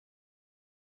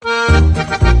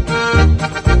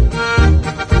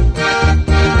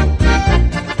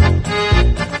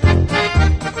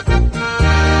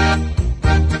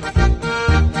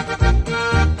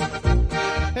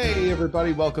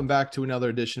everybody. Welcome back to another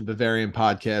edition of Bavarian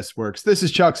Podcast Works. This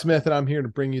is Chuck Smith, and I'm here to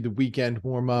bring you the weekend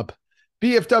warm-up,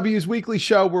 BFW's weekly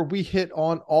show where we hit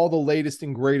on all the latest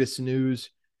and greatest news.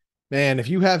 Man, if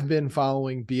you have been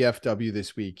following BFW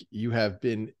this week, you have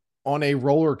been on a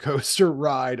roller coaster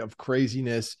ride of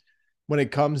craziness when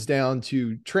it comes down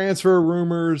to transfer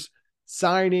rumors,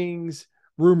 signings,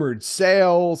 rumored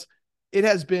sales. It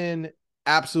has been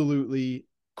absolutely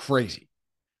crazy.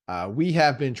 We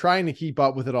have been trying to keep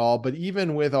up with it all, but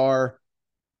even with our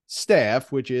staff,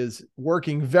 which is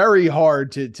working very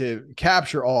hard to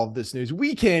capture all of this news,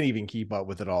 we can't even keep up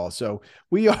with it all. So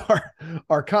we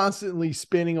are constantly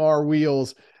spinning our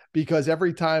wheels because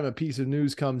every time a piece of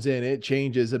news comes in, it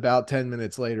changes about 10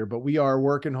 minutes later, but we are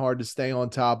working hard to stay on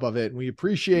top of it. And we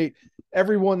appreciate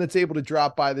everyone that's able to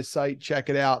drop by the site, check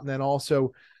it out, and then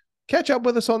also catch up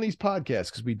with us on these podcasts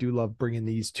because we do love bringing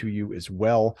these to you as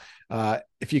well.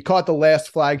 If you caught the last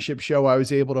flagship show, I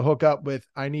was able to hook up with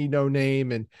I Need No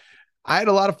Name, and I had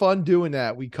a lot of fun doing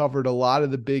that. We covered a lot of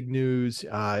the big news.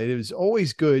 It was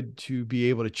always good to be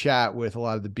able to chat with a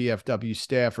lot of the BFW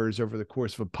staffers over the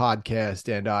course of a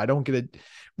podcast, and I don't get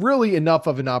really enough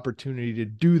of an opportunity to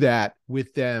do that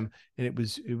with them. And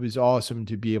it was awesome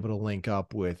to be able to link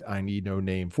up with I Need No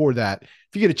Name for that.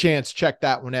 If you get a chance, check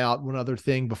that one out. One other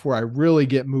thing before I really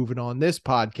get moving on this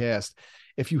podcast,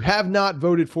 if you have not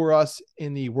voted for us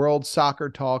in the World Soccer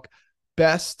Talk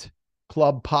Best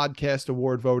Club Podcast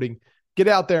Award voting, get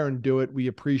out there and do it. We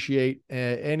appreciate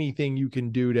anything you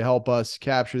can do to help us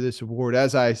capture this award.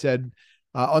 As I said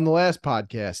on the last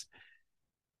podcast,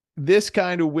 this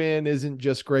kind of win isn't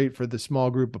just great for the small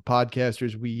group of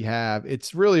podcasters we have.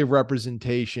 It's really a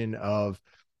representation of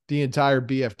the entire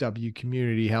BFW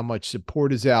community, how much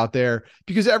support is out there,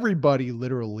 because everybody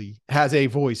literally has a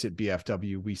voice at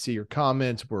BFW. We see your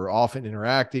comments. We're often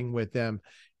interacting with them,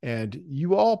 and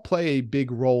you all play a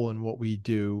big role in what we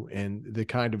do and the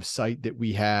kind of site that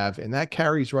we have, and that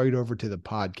carries right over to the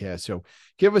podcast. So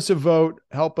give us a vote,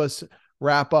 help us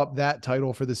wrap up that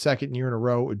title for the second year in a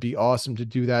row. It would be awesome to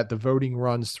do that. The voting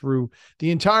runs through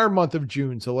the entire month of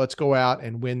June. So let's go out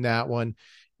and win that one. It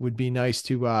would be nice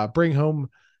to bring home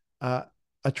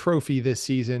a trophy this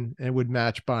season, and would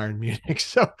match Bayern Munich.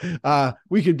 So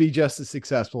we could be just as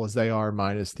successful as they are,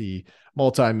 minus the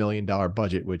multi-million-dollar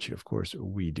budget, which of course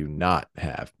we do not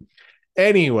have.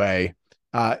 Anyway,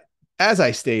 as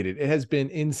I stated, it has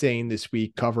been insane this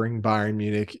week covering Bayern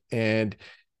Munich. And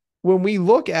when we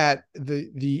look at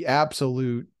the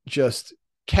absolute just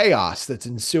chaos that's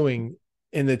ensuing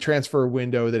in the transfer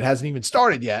window that hasn't even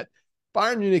started yet,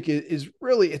 Bayern Munich is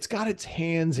really, it's got its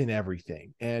hands in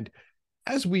everything. And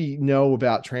as we know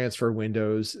about transfer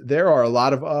windows, there are a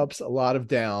lot of ups, a lot of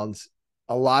downs,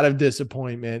 a lot of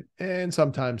disappointment, and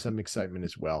sometimes some excitement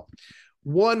as well.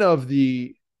 One of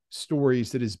the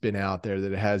stories that has been out there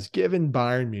that has given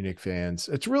Bayern Munich fans,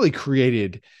 it's really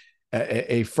created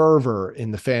a fervor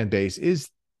in the fan base, is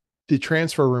the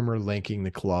transfer rumor linking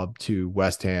the club to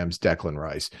West Ham's Declan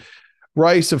Rice.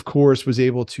 Rice, of course, was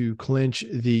able to clinch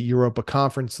the Europa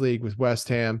Conference League with West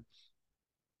Ham,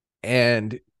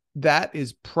 and that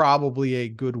is probably a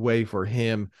good way for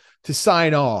him to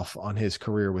sign off on his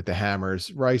career with the Hammers.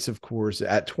 Rice, of course,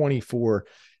 at 24,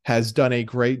 has done a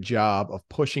great job of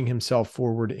pushing himself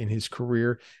forward in his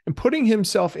career and putting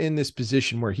himself in this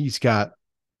position where he's got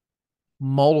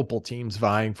multiple teams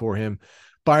vying for him.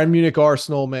 Bayern Munich,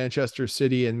 Arsenal, Manchester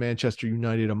City, and Manchester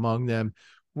United among them.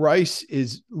 Rice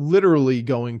is literally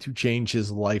going to change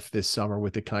his life this summer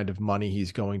with the kind of money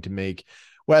he's going to make.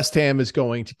 West Ham is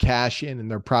going to cash in, and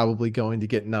they're probably going to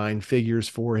get 9 figures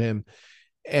for him.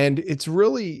 And it's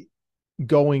really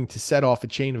going to set off a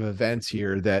chain of events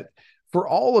here that for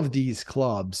all of these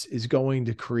clubs is going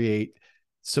to create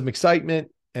some excitement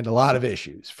and a lot of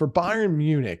issues. For Bayern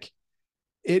Munich,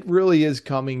 it really is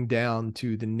coming down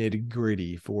to the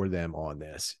nitty-gritty for them on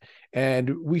this.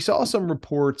 And we saw some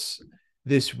reports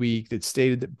this week that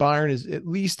stated that Bayern is at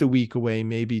least a week away,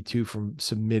 maybe 2, from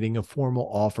submitting a formal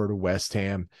offer to West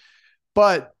Ham.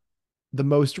 But the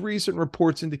most recent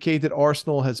reports indicate that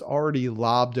Arsenal has already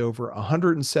lobbed over a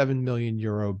 107 million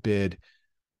euro bid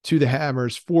to the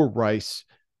Hammers for Rice.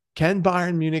 Can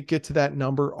Bayern Munich get to that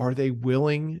number? Are they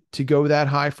willing to go that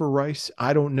high for Rice?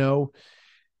 I don't know.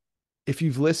 If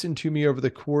you've listened to me over the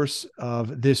course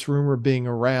of this rumor being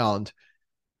around,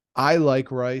 I like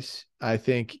Rice. I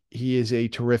think he is a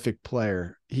terrific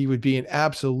player. He would be an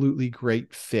absolutely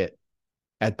great fit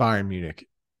at Bayern Munich.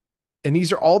 And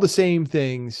these are all the same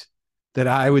things that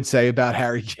I would say about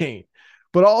Harry Kane.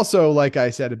 But also, like I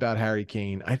said about Harry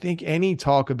Kane, I think any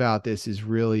talk about this is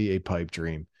really a pipe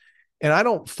dream. And I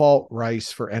don't fault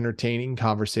Rice for entertaining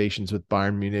conversations with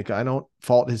Bayern Munich. I don't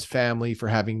fault his family for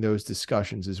having those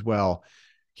discussions as well.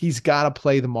 He's got to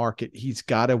play the market. He's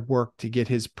got to work to get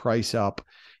his price up.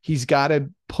 He's got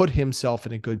to put himself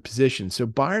in a good position. So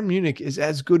Bayern Munich is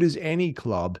as good as any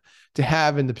club to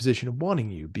have in the position of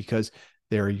wanting you, because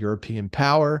they're a European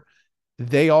power.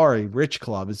 They are a rich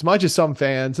club. As much as some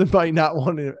fans might not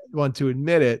want to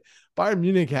admit it, Bayern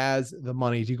Munich has the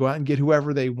money to go out and get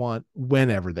whoever they want,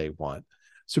 whenever they want.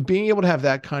 So being able to have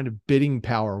that kind of bidding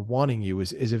power wanting you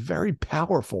is a very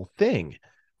powerful thing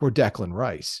for Declan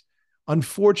Rice.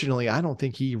 Unfortunately, I don't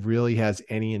think he really has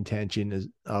any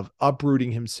intention of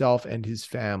uprooting himself and his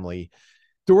family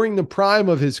during the prime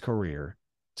of his career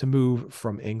to move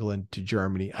from England to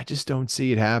Germany. I just don't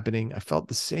see it happening. I felt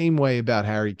the same way about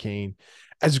Harry Kane.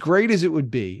 As great as it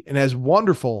would be, and as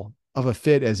wonderful of a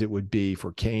fit as it would be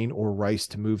for Kane or Rice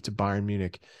to move to Bayern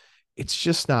Munich, it's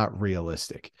just not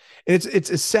realistic. And it's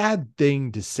a sad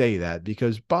thing to say that,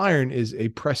 because Bayern is a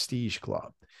prestige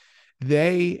club.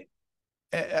 They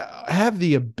have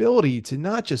the ability to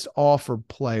not just offer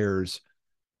players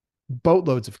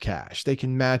boatloads of cash. They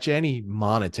can match any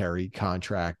monetary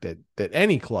contract that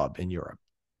any club in Europe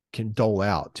can dole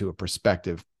out to a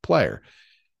prospective player.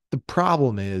 The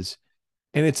problem is,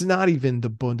 and it's not even the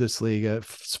Bundesliga,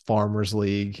 Farmers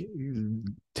League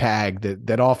tag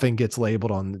that often gets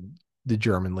labeled on the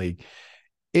German league.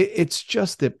 It's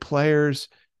just that players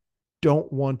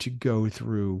don't want to go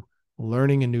through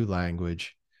learning a new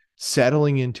language,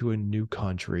 settling into a new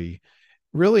country,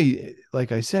 really,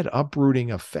 like I said,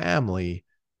 uprooting a family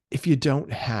if you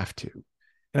don't have to.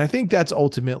 And I think that's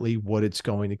ultimately what it's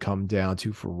going to come down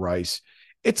to for Rice.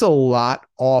 It's a lot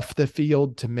off the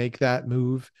field to make that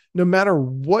move. No matter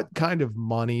what kind of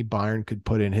money Bayern could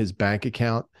put in his bank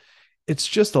account, it's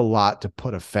just a lot to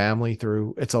put a family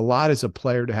through. It's a lot as a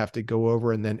player to have to go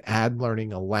over and then add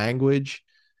learning a language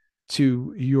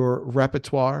to your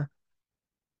repertoire.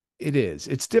 It is.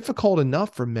 It's difficult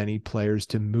enough for many players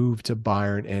to move to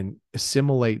Bayern and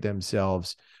assimilate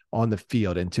themselves on the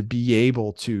field and to be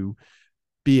able to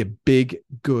be a big,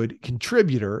 good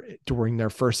contributor during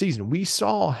their first season. We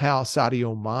saw how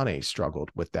Sadio Mané struggled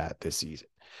with that this season.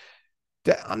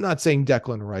 I'm not saying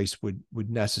Declan Rice would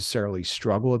necessarily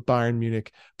struggle at Bayern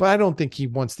Munich, but I don't think he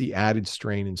wants the added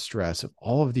strain and stress of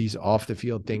all of these off the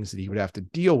field things that he would have to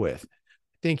deal with.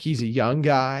 I think he's a young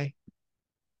guy.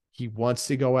 He wants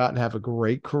to go out and have a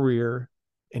great career,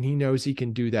 and he knows he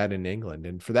can do that in England.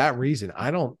 And for that reason,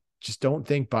 I don't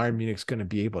think Bayern Munich's going to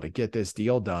be able to get this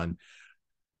deal done.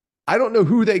 I don't know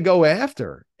who they go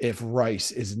after if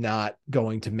Rice is not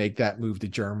going to make that move to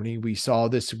Germany. We saw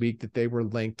this week that they were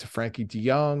linked to Frankie de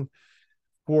Jong. Of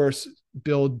course,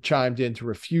 Bild chimed in to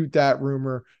refute that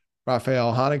rumor.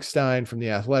 Raphael Honigstein from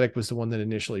The Athletic was the one that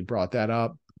initially brought that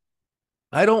up.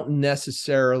 I don't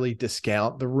necessarily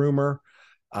discount the rumor.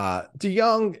 De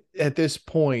Jong at this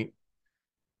point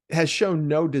has shown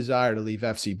no desire to leave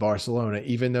FC Barcelona,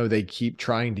 even though they keep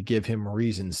trying to give him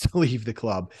reasons to leave the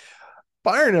club.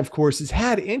 Bayern, of course, has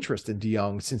had interest in De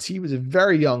Jong since he was a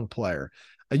very young player.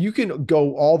 You can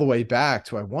go all the way back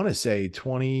to, I want to say,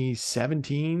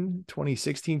 2016,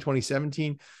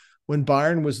 2017, when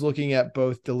Bayern was looking at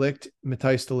both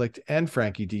Matthijs de Ligt, and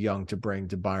Frankie de Jong to bring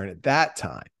to Bayern at that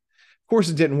time. Of course,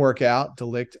 it didn't work out. De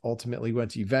Ligt ultimately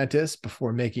went to Juventus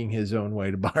before making his own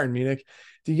way to Bayern Munich.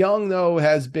 De Jong, though,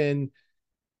 has been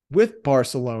with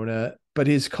Barcelona, but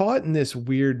is caught in this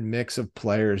weird mix of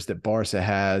players that Barca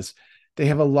has. They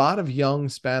have a lot of young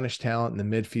Spanish talent in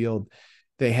the midfield.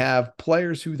 They have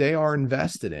players who they are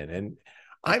invested in. And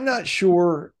I'm not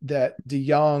sure that De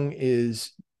Jong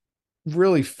is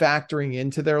really factoring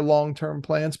into their long-term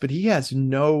plans, but he has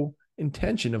no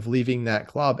intention of leaving that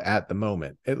club at the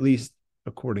moment, at least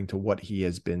according to what he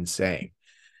has been saying.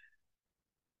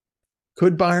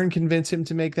 Could Bayern convince him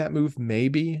to make that move?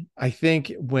 Maybe. I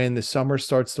think when the summer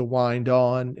starts to wind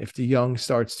on, if De Jong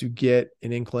starts to get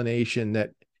an inclination that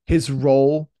his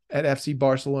role at FC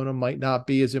Barcelona might not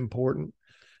be as important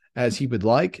as he would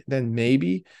like, then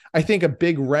maybe. I think a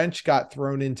big wrench got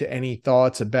thrown into any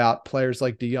thoughts about players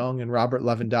like De Jong and Robert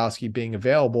Lewandowski being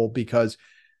available, because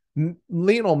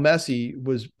Lionel Messi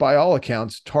was, by all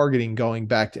accounts, targeting going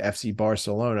back to FC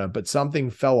Barcelona, but something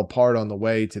fell apart on the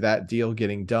way to that deal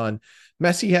getting done.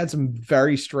 Messi had some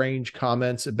very strange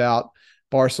comments about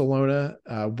Barcelona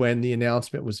when the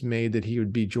announcement was made that he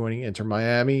would be joining Inter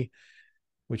Miami,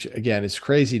 which again is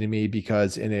crazy to me,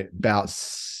 because in about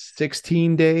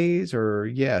 16 days,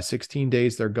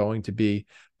 they're going to be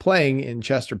playing in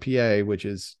Chester, PA, which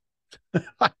is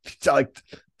like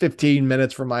 15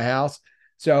 minutes from my house.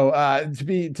 So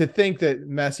to think that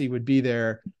Messi would be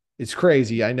there it's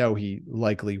crazy. I know he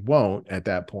likely won't at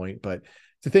that point, but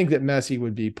to think that Messi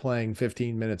would be playing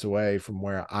 15 minutes away from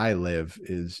where I live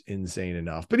is insane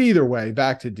enough. But either way,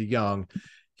 back to De Jong,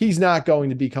 he's not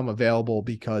going to become available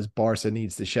because Barca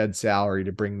needs to shed salary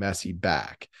to bring Messi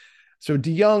back. So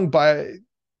De Jong,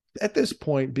 at this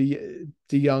point, De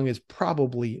Jong is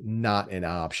probably not an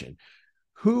option.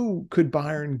 Who could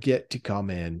Bayern get to come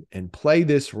in and play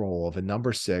this role of a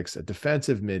number 6, a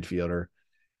defensive midfielder?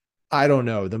 I don't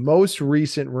know. The most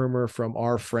recent rumor from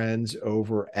our friends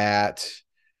over at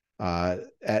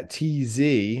TZ,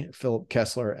 Philip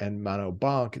Kessler and Mano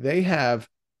Bank, they have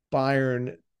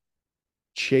Bayern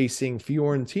chasing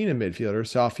Fiorentina midfielder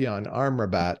Sofyan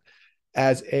Amrabat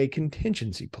as a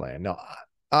contingency plan. Now,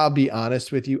 I'll be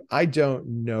honest with you, I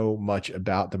don't know much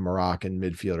about the Moroccan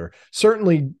midfielder.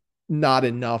 Certainly not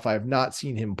enough. I have not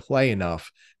seen him play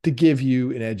enough to give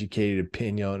you an educated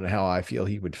opinion on how I feel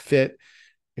he would fit.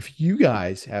 If you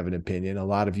guys have an opinion, a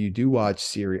lot of you do watch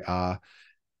Serie A,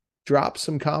 drop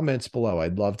some comments below.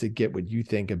 I'd love to get what you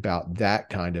think about that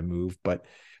kind of move. But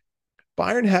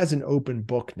Bayern has an open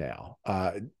book now.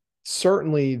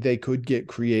 Certainly, they could get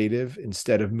creative.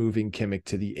 Instead of moving Kimmich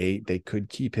to the 8, they could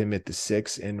keep him at the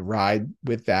 6 and ride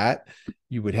with that.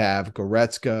 You would have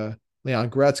Leon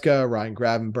Goretzka, Ryan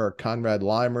Gravenberch, Konrad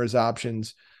Leimer as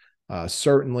options.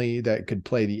 Certainly, that could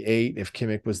play the 8 if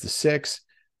Kimmich was the 6.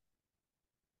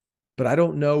 But I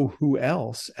don't know who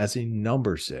else as a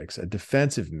number 6, a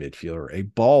defensive midfielder, a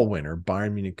ball winner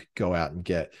Bayern Munich could go out and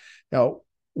get. Now,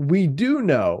 we do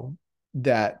know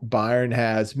that Bayern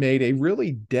has made a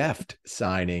really deft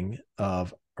signing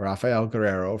of Raphael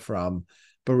Guerreiro from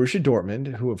Borussia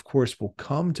Dortmund, who, of course, will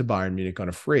come to Bayern Munich on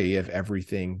a free if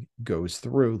everything goes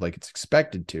through like it's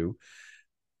expected to.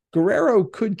 Guerreiro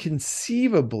could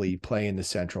conceivably play in the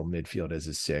central midfield as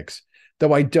a 6,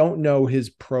 though I don't know his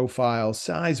profile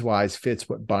size-wise fits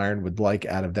what Bayern would like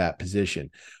out of that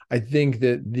position. I think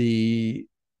that the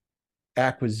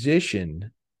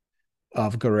acquisition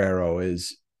of Guerreiro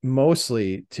is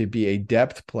mostly to be a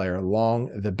depth player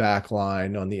along the back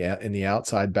line in the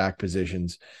outside back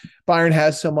positions. Bayern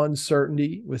has some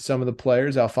uncertainty with some of the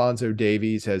players. Alphonso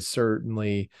Davies has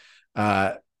certainly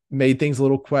made things a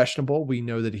little questionable. We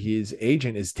know that his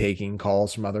agent is taking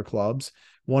calls from other clubs.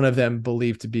 One of them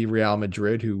believed to be Real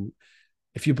Madrid, who,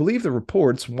 if you believe the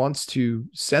reports, wants to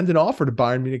send an offer to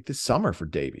Bayern Munich this summer for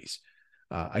Davies.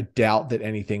 I doubt that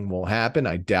anything will happen.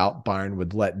 I doubt Bayern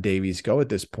would let Davies go at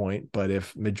this point. But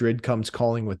if Madrid comes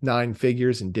calling with 9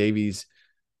 figures and Davies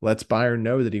lets Bayern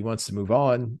know that he wants to move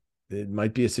on, it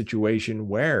might be a situation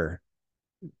where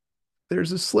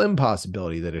there's a slim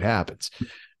possibility that it happens.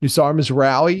 Noussair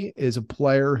Mazraoui is a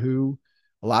player who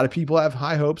a lot of people have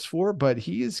high hopes for, but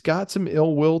he has got some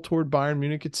ill will toward Bayern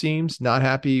Munich, it seems. Not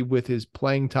happy with his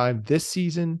playing time this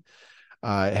season.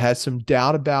 Has some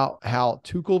doubt about how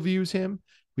Tuchel views him.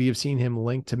 We have seen him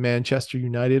linked to Manchester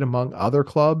United, among other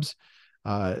clubs.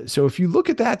 So if you look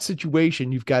at that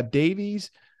situation, you've got Davies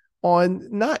on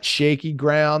not shaky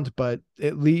ground, but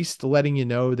at least letting you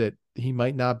know that he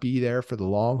might not be there for the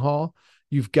long haul.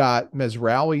 You've got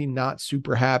Mazraoui not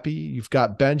super happy. You've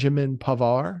got Benjamin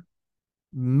Pavard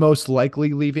most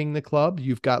likely leaving the club.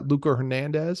 You've got Lucas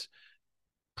Hernandez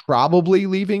probably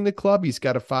leaving the club. He's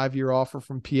got a 5-year offer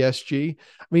from PSG.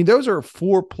 I mean, those are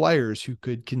 4 players who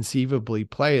could conceivably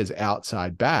play as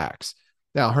outside backs.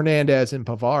 Now, Hernandez and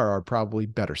Pavard are probably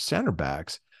better center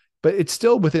backs, but it's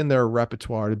still within their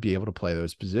repertoire to be able to play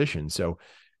those positions. So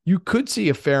you could see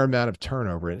a fair amount of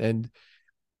turnover. And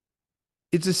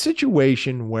it's a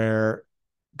situation where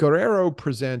Guerreiro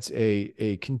presents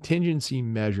a contingency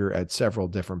measure at several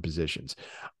different positions.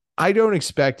 I don't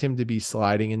expect him to be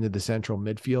sliding into the central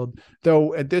midfield,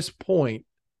 though at this point,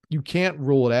 you can't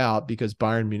rule it out because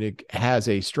Bayern Munich has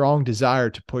a strong desire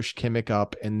to push Kimmich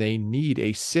up, and they need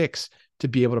a 6 to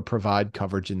be able to provide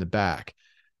coverage in the back.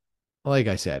 Like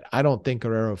I said, I don't think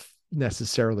Guerreiro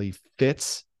necessarily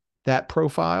fits that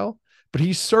profile, but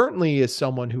he certainly is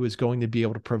someone who is going to be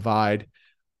able to provide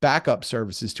backup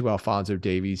services to Alphonso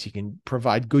Davies. He can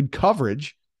provide good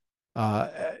coverage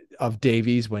of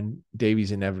Davies when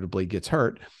Davies inevitably gets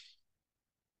hurt.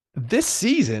 This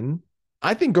season,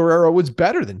 I think Guerreiro was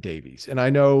better than Davies. And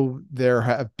I know there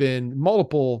have been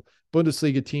multiple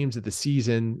Bundesliga teams at the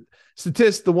season.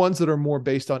 The ones that are more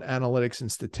based on analytics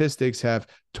and statistics have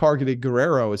targeted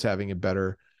Guerreiro as having a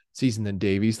better season than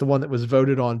Davies. The one that was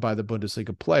voted on by the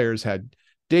Bundesliga players had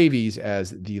Davies as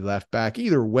the left back.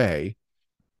 Either way,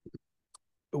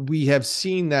 we have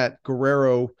seen that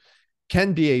Guerreiro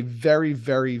can be a very,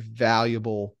 very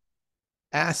valuable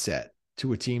asset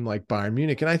to a team like Bayern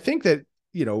Munich. And I think that,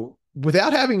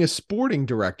 without having a sporting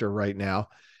director right now,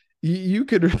 You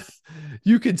could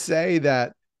you could say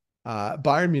that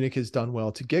Bayern Munich has done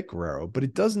well to get Guerreiro, but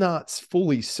it does not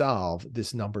fully solve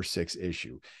this number 6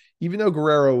 issue. Even though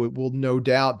Guerreiro will no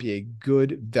doubt be a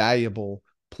good, valuable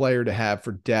player to have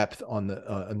for depth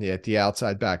at the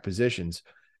outside back positions,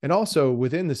 and also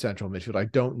within the central midfield, I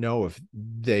don't know if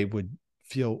they would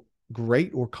feel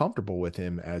great or comfortable with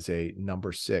him as a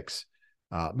number 6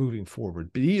 moving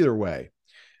forward. But either way,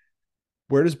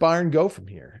 where does Bayern go from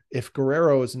here? If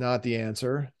Guerreiro is not the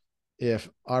answer, if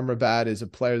Amrabat is a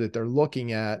player that they're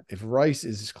looking at, if Rice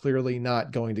is clearly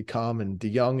not going to come and De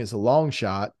Jong is a long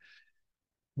shot,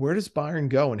 where does Bayern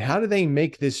go? And how do they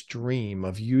make this dream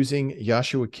of using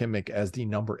Joshua Kimmich as the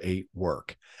number 8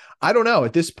 work? I don't know.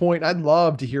 At this point, I'd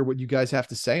love to hear what you guys have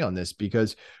to say on this,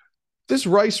 because this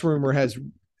Rice rumor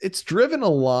it's driven a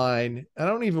line. I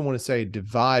don't even want to say a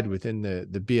divide within the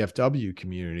BFW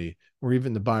community or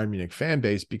even the Bayern Munich fan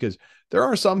base, because there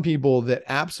are some people that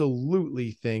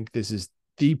absolutely think this is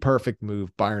the perfect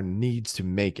move. Bayern needs to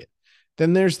make it.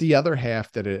 Then there's the other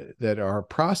half that are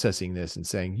processing this and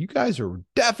saying, you guys are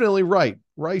definitely right.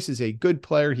 Rice is a good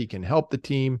player. He can help the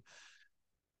team,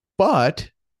 but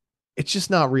it's just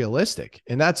not realistic.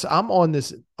 And I'm on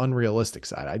this unrealistic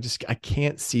side. I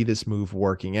can't see this move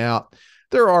working out.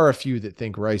 There are a few that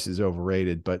think Rice is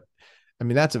overrated, but I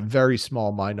mean, that's a very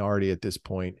small minority at this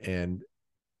point. And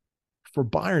for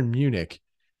Bayern Munich,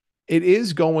 it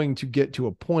is going to get to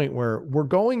a point where we're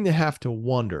going to have to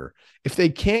wonder if they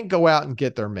can't go out and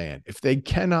get their man, if they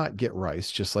cannot get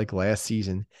Rice, just like last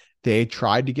season, they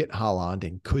tried to get Haaland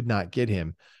and could not get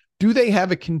him. Do they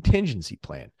have a contingency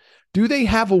plan? Do they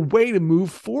have a way to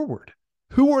move forward?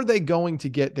 Who are they going to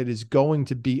get that is going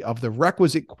to be of the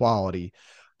requisite quality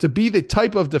to be the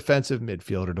type of defensive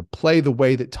midfielder to play the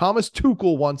way that Thomas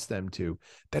Tuchel wants them to,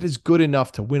 that is good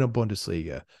enough to win a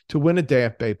Bundesliga, to win a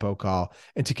DFB Pokal,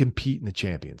 and to compete in the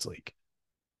Champions League?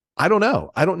 I don't know.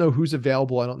 I don't know who's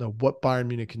available. I don't know what Bayern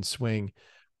Munich can swing,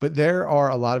 but there are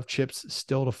a lot of chips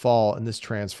still to fall in this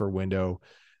transfer window.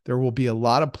 There will be a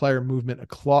lot of player movement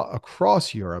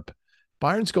across Europe.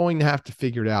 Bayern's going to have to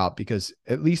figure it out, because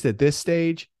at least at this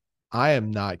stage, I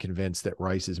am not convinced that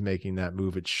Rice is making that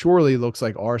move. It surely looks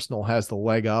like Arsenal has the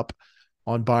leg up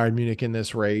on Bayern Munich in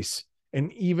this race.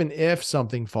 And even if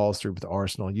something falls through with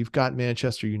Arsenal, you've got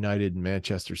Manchester United and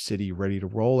Manchester City ready to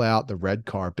roll out the red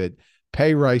carpet,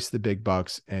 pay Rice the big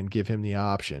bucks, and give him the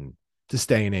option to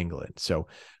stay in England. So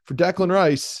for Declan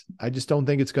Rice, I just don't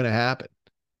think it's going to happen.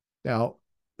 Now,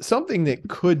 something that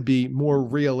could be more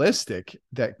realistic,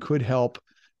 that could help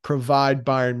provide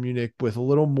Bayern Munich with a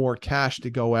little more cash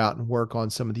to go out and work on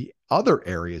some of the other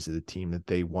areas of the team that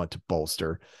they want to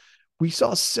bolster. We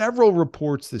saw several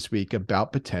reports this week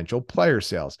about potential player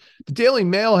sales. The Daily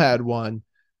Mail had one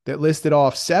that listed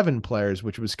off 7 players,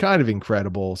 which was kind of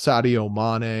incredible. Sadio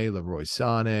Mané, Leroy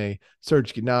Sané,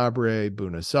 Serge Gnabry,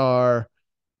 Bouna Sarr,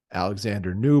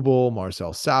 Alexander Nubel,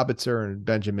 Marcel Sabitzer, and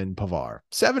Benjamin Pavard.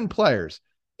 7 players.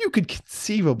 You could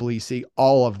conceivably see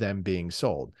all of them being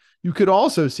sold. You could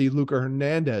also see Luca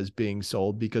Hernandez being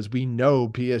sold, because we know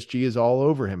PSG is all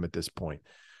over him at this point.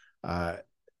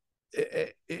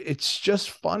 It's just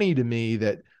funny to me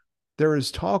that there is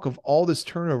talk of all this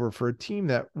turnover for a team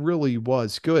that really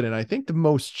was good. And I think the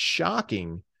most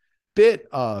shocking bit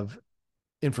of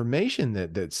information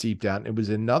that seeped out, and it was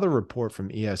another report from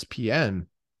ESPN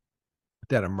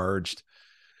that emerged,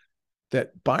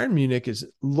 that Bayern Munich is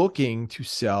looking to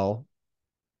sell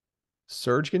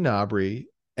Serge Gnabry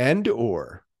and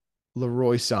or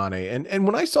Leroy Sané. And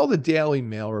when I saw the Daily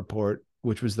Mail report,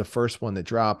 which was the first one that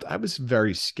dropped, I was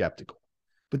very skeptical.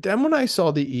 But then when I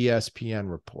saw the ESPN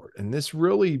report, and this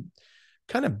really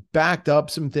kind of backed up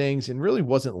some things and really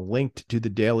wasn't linked to the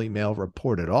Daily Mail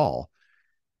report at all,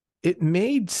 it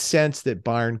made sense that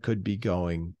Bayern could be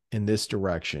going in this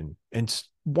direction and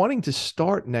wanting to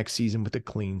start next season with a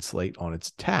clean slate on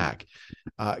its tack.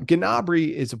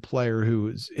 Gnabry is a player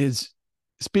who is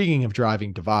speaking of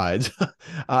driving divides,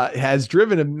 has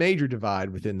driven a major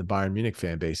divide within the Bayern Munich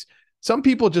fan base. Some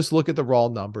people just look at the raw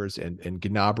numbers, and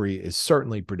Gnabry is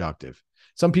certainly productive.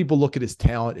 Some people look at his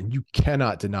talent, and you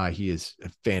cannot deny he is a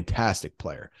fantastic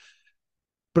player.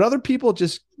 But other people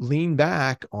just lean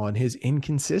back on his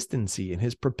inconsistency and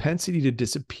his propensity to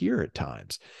disappear at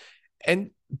times.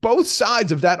 And both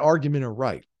sides of that argument are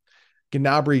right.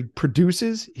 Gnabry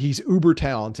produces, he's uber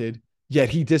talented, yet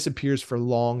he disappears for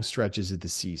long stretches of the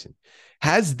season.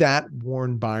 Has that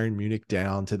worn Bayern Munich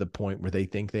down to the point where they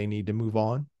think they need to move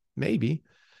on? Maybe.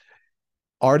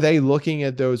 Are they looking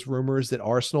at those rumors that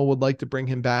Arsenal would like to bring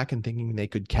him back and thinking they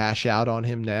could cash out on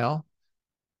him now?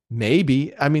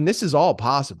 Maybe. I mean, this is all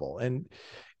possible.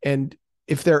 And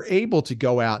if they're able to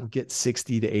go out and get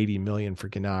 60 to 80 million for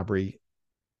Gnabry,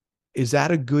 is that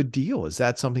a good deal? Is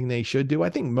that something they should do? I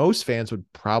think most fans would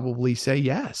probably say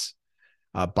yes.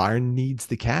 Bayern needs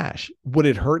the cash. Would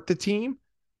it hurt the team?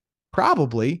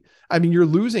 Probably. I mean, you're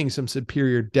losing some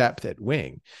superior depth at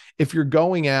wing. If you're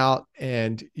going out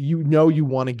and you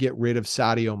want to get rid of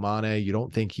Sadio Mané, you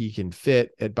don't think he can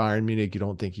fit at Bayern Munich, you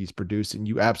don't think he's producing,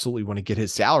 you absolutely want to get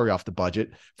his salary off the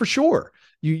budget, for sure.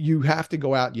 You have to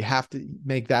go out, you have to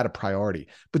make that a priority.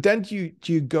 But then do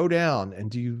you go down and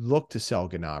do you look to sell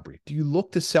Gnabry? Do you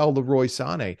look to sell Leroy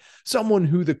Sané, someone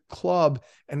who the club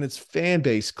and its fan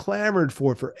base clamored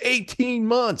for 18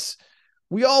 months?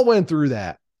 We all went through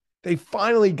that. They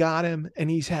finally got him, and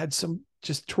he's had some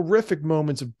just terrific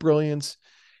moments of brilliance.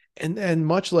 And then,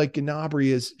 much like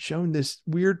Gnabry, has shown this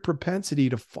weird propensity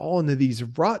to fall into these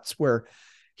ruts where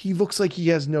he looks like he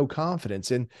has no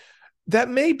confidence. And that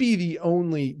may be the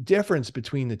only difference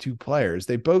between the two players.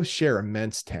 They both share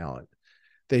immense talent.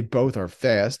 They both are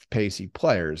fast, pacey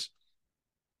players.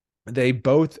 They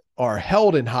both are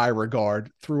held in high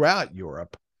regard throughout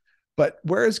Europe. But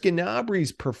whereas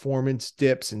Gnabry's performance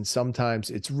dips and sometimes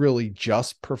it's really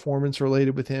just performance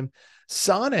related with him,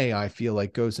 Sané, I feel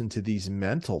like, goes into these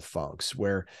mental funks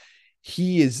where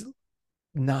he is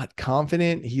not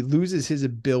confident. He loses his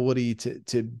ability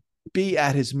to be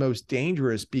at his most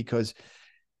dangerous because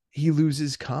he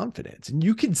loses confidence. And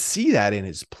you can see that in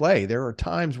his play. There are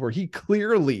times where he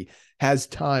clearly has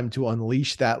time to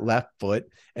unleash that left foot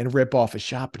and rip off a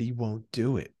shot, but he won't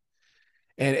do it.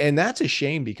 And that's a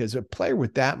shame, because a player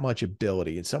with that much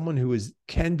ability and someone who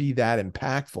can be that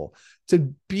impactful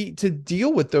to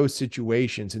deal with those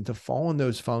situations and to fall in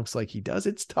those funks like he does,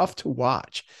 it's tough to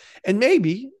watch. And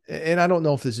maybe, and I don't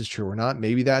know if this is true or not,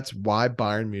 maybe that's why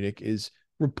Bayern Munich is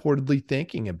reportedly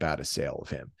thinking about a sale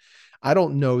of him. I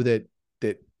don't know that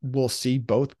we'll see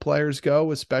both players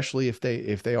go, especially if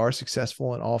they are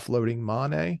successful in offloading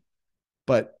Mané.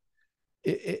 But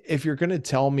if you're going to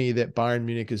tell me that Bayern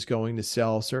Munich is going to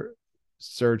sell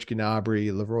Serge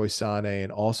Gnabry, Leroy Sané,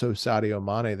 and also Sadio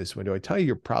Mané this window, I tell you,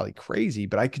 you're probably crazy.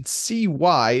 But I could see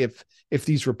why, if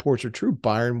these reports are true,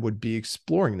 Bayern would be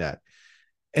exploring that.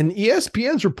 And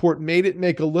ESPN's report made it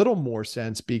make a little more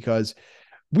sense, because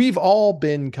we've all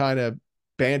been kind of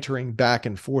bantering back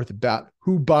and forth about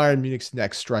who Bayern Munich's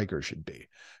next striker should be.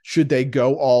 Should they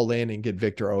go all in and get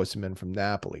Victor Osimhen from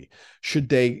Napoli? Should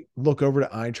they look over to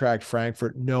Eintracht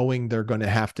Frankfurt knowing they're going to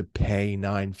have to pay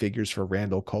 9 figures for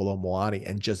Randall Kolo Muani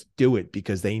and just do it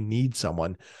because they need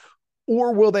someone?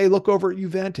 Or will they look over at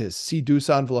Juventus, see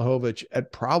Dusan Vlahovic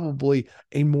at probably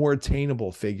a more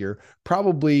attainable figure,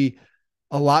 probably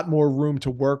a lot more room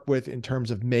to work with in terms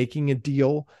of making a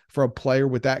deal for a player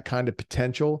with that kind of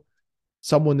potential,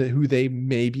 someone who they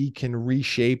maybe can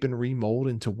reshape and remold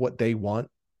into what they want,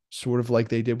 sort of like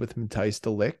they did with Matthijs de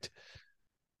Ligt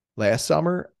last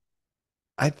summer?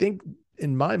 I think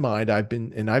in my mind,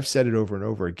 I've said it over and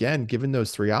over again, given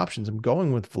those 3 options, I'm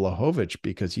going with Vlahovic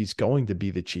because he's going to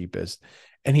be the cheapest,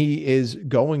 and he is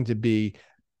going to be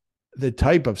the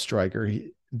type of striker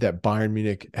that Bayern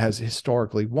Munich has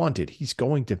historically wanted. He's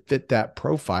going to fit that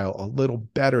profile a little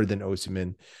better than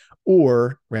Osimhen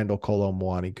or Randall Kolo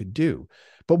Muani could do.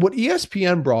 But what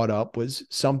ESPN brought up was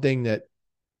something that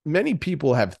many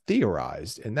people have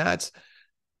theorized, and that's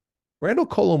Randall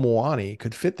Kolo Muani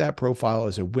could fit that profile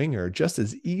as a winger just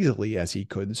as easily as he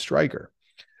could the striker.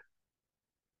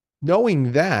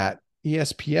 Knowing that,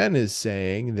 ESPN is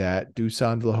saying that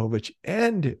Dusan Vlahovic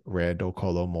and Randall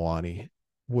Kolo Muani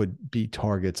would be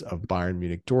targets of Bayern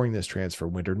Munich during this transfer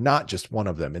winter, not just one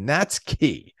of them. And that's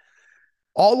key.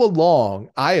 All along,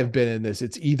 I have been in this,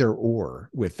 it's either or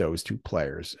with those 2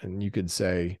 players. And you could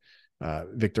say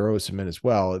Victor Osimhen as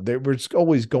well. There was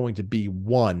always going to be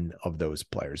one of those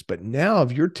players. But now,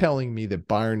 if you're telling me that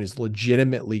Bayern is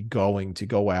legitimately going to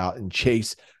go out and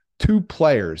chase 2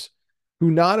 players who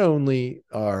not only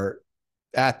are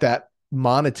at that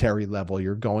monetary level,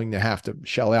 you're going to have to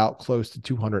shell out close to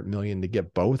 200 million to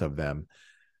get both of them,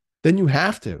 then you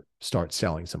have to start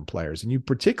selling some players. And you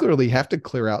particularly have to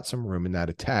clear out some room in that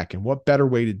attack. And what better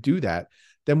way to do that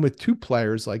than with 2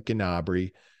 players like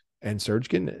Gnabry and Serge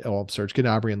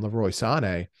Gnabry and Leroy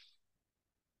Sané,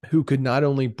 who could not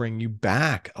only bring you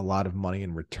back a lot of money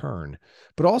in return,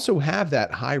 but also have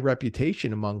that high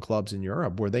reputation among clubs in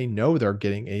Europe where they know they're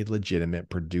getting a legitimate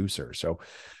producer. So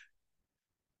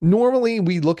normally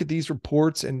we look at these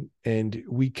reports and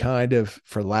we kind of,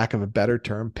 for lack of a better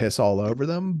term, piss all over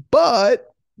them. But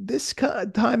this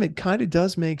time it kind of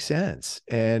does make sense.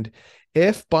 And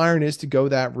if Bayern is to go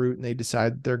that route and they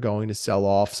decide they're going to sell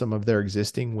off some of their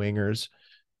existing wingers,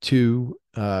 to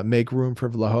make room for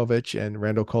Vlahovic and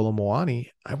Randall Kolo Muani,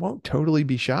 I won't totally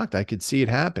be shocked. I could see it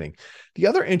happening. The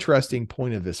other interesting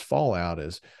point of this fallout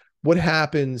is what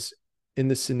happens in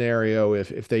the scenario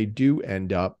if they do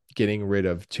end up getting rid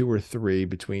of 2 or 3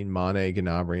 between Mané,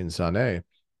 Gnabry, and Sané.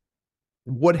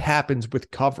 What happens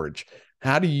with coverage?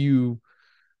 How do you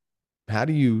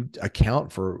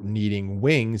account for needing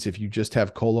wings if you just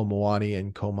have Kolo Muani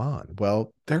and Coman?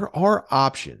 Well, there are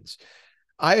options.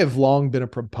 I have long been a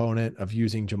proponent of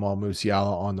using Jamal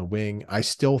Musiala on the wing. I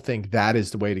still think that is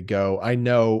the way to go. I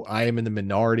know I am in the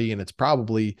minority, and it's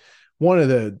probably one of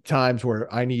the times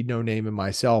where I Need No Name and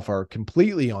myself are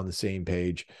completely on the same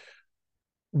page.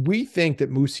 We think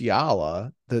that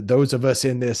Musiala, those of us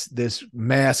in this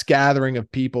mass gathering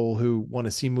of people who want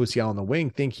to see Musiala on the wing,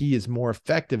 think he is more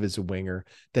effective as a winger,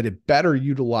 that it better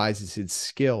utilizes his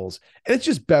skills, and it's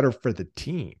just better for the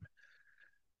team.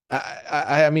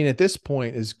 I mean, at this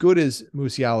point, as good as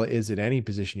Musiala is at any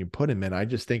position you put him in, I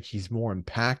just think he's more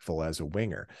impactful as a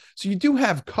winger. So you do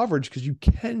have coverage because you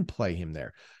can play him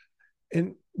there.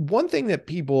 And one thing that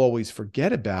people always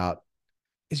forget about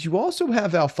is you also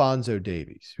have Alphonso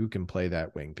Davies, who can play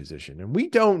that wing position. And we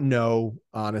don't know,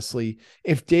 honestly,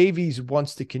 if Davies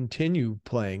wants to continue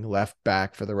playing left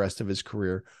back for the rest of his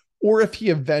career, or if he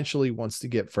eventually wants to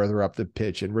get further up the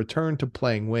pitch and return to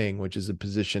playing wing, which is a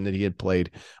position that he had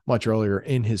played much earlier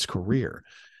in his career.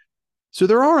 So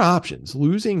there are options.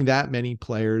 Losing that many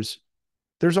players,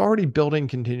 there's already built-in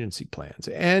contingency plans.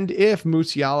 And if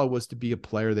Musiala was to be a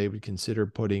player they would consider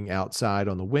putting outside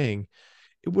on the wing,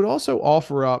 it would also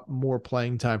offer up more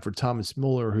playing time for Thomas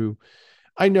Muller, who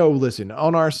I know, listen,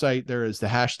 on our site, there is the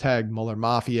hashtag Muller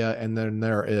Mafia, and then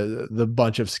there is the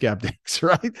bunch of skeptics,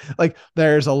 right? Like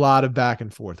there's a lot of back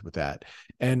and forth with that.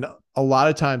 And a lot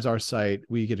of times our site,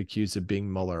 we get accused of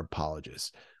being Muller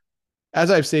apologists.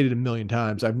 As I've stated a million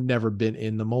times, I've never been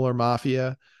in the Muller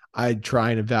Mafia. I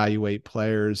try and evaluate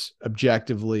players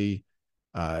objectively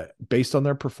based on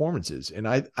their performances. And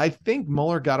I think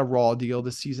Muller got a raw deal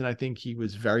this season. I think he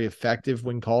was very effective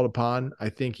when called upon. I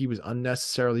think he was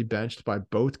unnecessarily benched by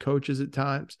both coaches at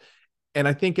times. And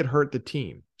I think it hurt the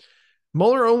team.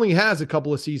 Muller only has a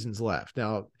couple of seasons left.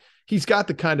 Now, he's got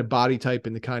the kind of body type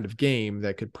and the kind of game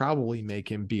that could probably make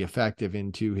him be effective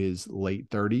into his late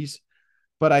 30s.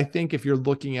 But I think if you're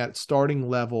looking at starting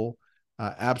level,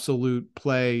 absolute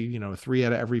play, 3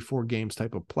 out of every 4 games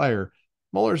type of player,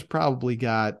 Muller's probably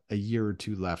got a year or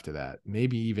 2 left of that,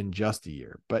 maybe even just a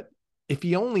year. But if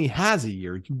he only has a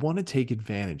year, you want to take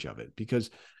advantage of it, because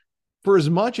for as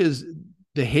much as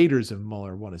the haters of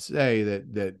Muller want to say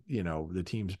that the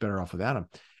team's better off without him,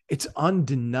 it's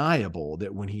undeniable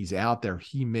that when he's out there,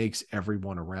 he makes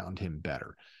everyone around him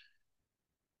better.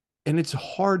 And it's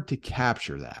hard to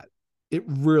capture that. It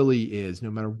really is,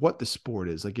 no matter what the sport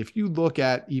is. Like if you look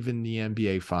at even the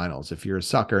NBA finals, if you're a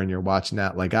sucker and you're watching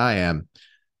that like I am,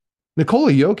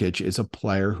 Nikola Jokic is a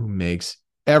player who makes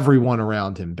everyone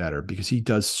around him better because he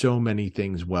does so many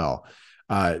things well.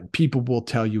 People will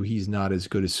tell you he's not as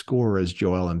good a scorer as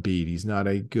Joel Embiid. He's not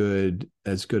as good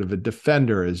of a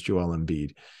defender as Joel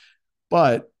Embiid,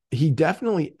 but he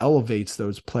definitely elevates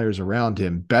those players around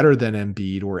him better than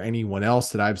Embiid or anyone else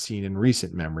that I've seen in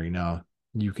recent memory. Now,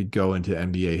 you could go into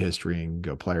NBA history and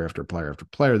go player after player after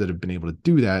player that have been able to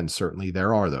do that, and certainly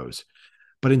there are those.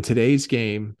 But in today's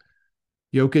game,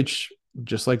 Jokic,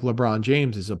 just like LeBron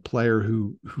James, is a player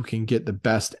who can get the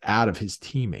best out of his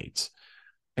teammates.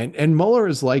 And Muller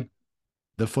is like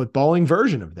the footballing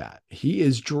version of that. He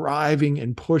is driving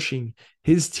and pushing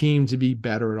his team to be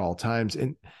better at all times.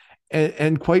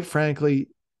 And quite frankly,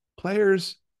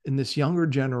 players in this younger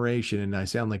generation, and I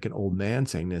sound like an old man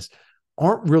saying this,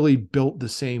 aren't really built the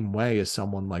same way as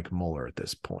someone like Muller at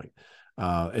this point.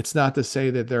 It's not to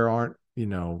say that there aren't,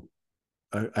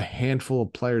 a handful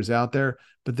of players out there,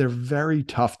 but they're very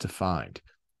tough to find.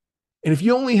 And if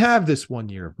you only have this 1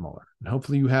 year of Muller, and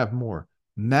hopefully you have more,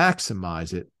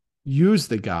 maximize it, use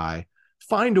the guy,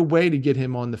 find a way to get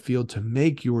him on the field to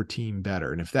make your team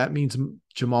better. And if that means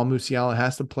Jamal Musiala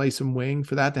has to play some wing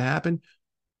for that to happen,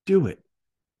 do it.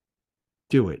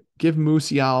 Do it. Give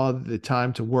Musiala the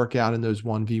time to work out in those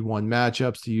 1v1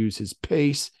 matchups, to use his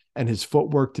pace and his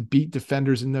footwork to beat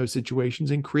defenders in those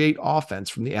situations and create offense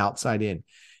from the outside in.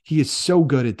 He is so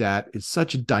good at that. It's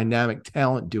such a dynamic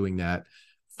talent doing that.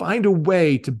 Find a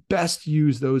way to best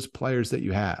use those players that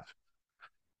you have.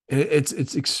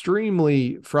 It's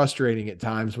extremely frustrating at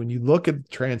times when you look at the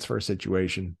transfer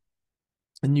situation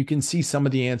and you can see some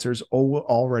of the answers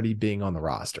already being on the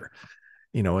roster.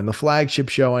 In the flagship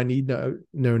show, I Need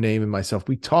No Name and myself,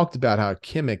 we talked about how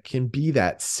Kimmich can be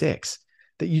that 6,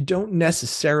 that you don't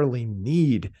necessarily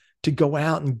need to go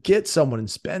out and get someone and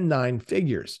spend 9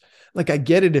 figures. Like, I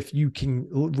get it if you can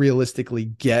realistically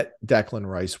get Declan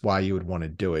Rice, why you would want to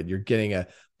do it. You're getting a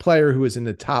player who is in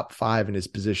the top 5 in his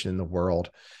position in the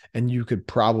world, and you could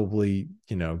probably,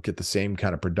 get the same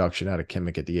kind of production out of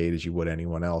Kimmich at the 8 as you would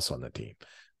anyone else on the team.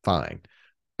 Fine.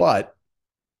 But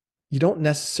you don't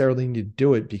necessarily need to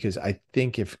do it, because I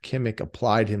think if Kimmich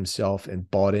applied himself and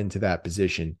bought into that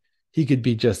position, he could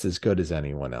be just as good as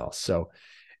anyone else. So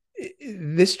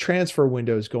this transfer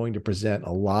window is going to present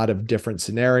a lot of different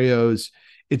scenarios.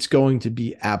 It's going to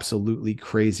be absolutely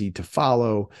crazy to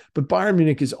follow, but Bayern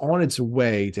Munich is on its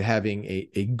way to having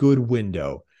a good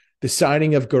window. The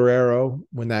signing of Guerreiro,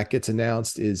 when that gets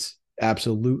announced, is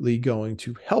absolutely going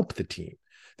to help the team.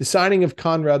 The signing of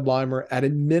Konrad Laimer, at a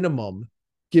minimum,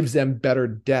 gives them better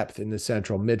depth in the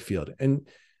central midfield. And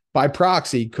by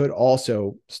proxy, could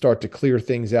also start to clear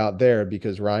things out there,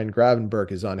 because Ryan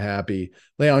Gravenberch is unhappy.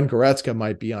 Leon Goretzka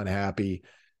might be unhappy.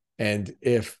 And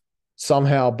if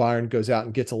somehow Bayern goes out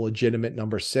and gets a legitimate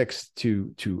number 6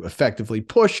 to effectively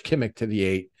push Kimmich to the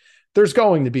 8, there's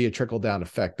going to be a trickle-down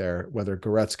effect there, whether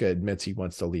Goretzka admits he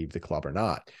wants to leave the club or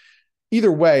not.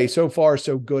 Either way, so far,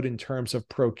 so good in terms of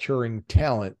procuring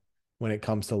talent when it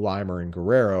comes to Laimer and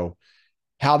Guerreiro.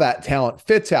 How that talent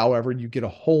fits, however, you get a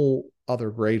whole other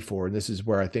grade for. And this is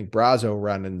where I think Brazo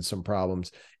ran into some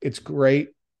problems. It's great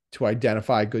to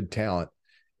identify good talent.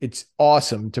 It's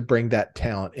awesome to bring that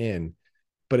talent in,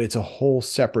 but it's a whole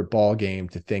separate ball game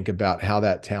to think about how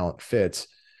that talent fits.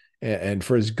 And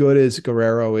for as good as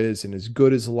Guerreiro is, and as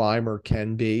good as Laimer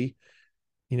can be,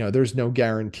 there's no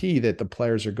guarantee that the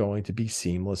players are going to be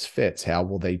seamless fits. How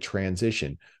will they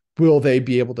transition? Will they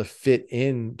be able to fit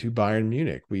into Bayern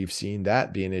Munich? We've seen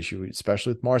that be an issue,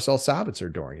 especially with Marcel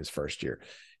Sabitzer during his first year.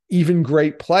 Even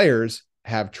great players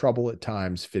have trouble at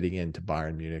times fitting into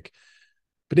Bayern Munich.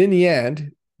 But in the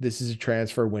end, this is a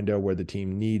transfer window where the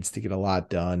team needs to get a lot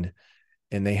done,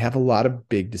 and they have a lot of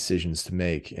big decisions to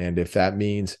make. And if that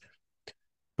means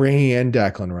bringing in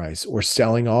Declan Rice or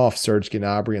selling off Serge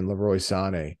Gnabry and Leroy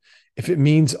Sané, if it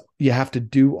means you have to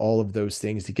do all of those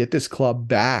things to get this club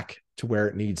back to where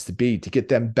it needs to be, to get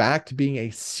them back to being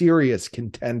a serious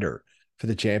contender for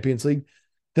the Champions League,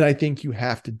 then I think you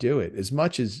have to do it. As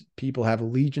much as people have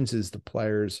allegiances to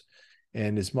players,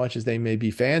 and as much as they may be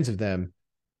fans of them,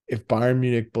 if Bayern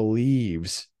Munich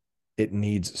believes it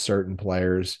needs certain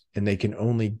players and they can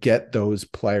only get those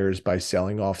players by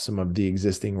selling off some of the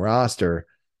existing roster,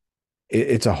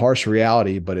 it's a harsh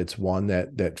reality, but it's one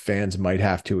that fans might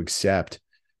have to accept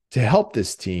to help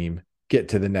this team get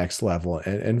to the next level,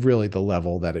 and really the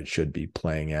level that it should be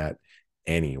playing at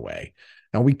anyway.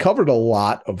 Now, we covered a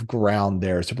lot of ground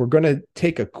there, so we're going to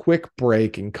take a quick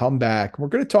break and come back. We're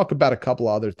going to talk about a couple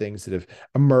other things that have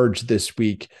emerged this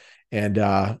week, and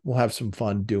we'll have some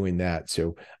fun doing that.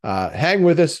 So hang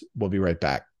with us. We'll be right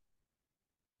back.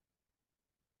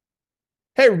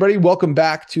 Hey, everybody. Welcome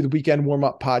back to the Weekend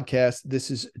Warm-Up Podcast. This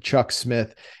is Chuck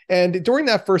Smith. And during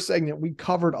that first segment, we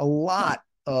covered a lot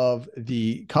of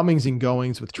the comings and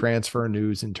goings with transfer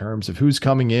news in terms of who's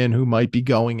coming in, who might be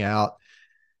going out,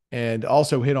 and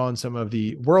also hit on some of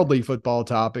the worldly football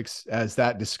topics as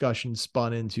that discussion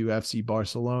spun into FC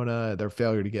Barcelona, their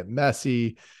failure to get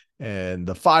Messi, and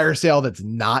the fire sale that's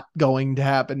not going to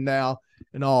happen now,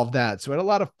 and all of that. So I had a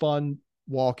lot of fun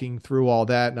walking through all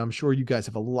that, and I'm sure you guys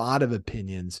have a lot of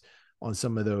opinions on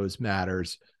some of those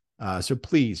matters. So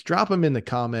please drop them in the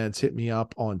comments, hit me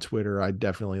up on Twitter. I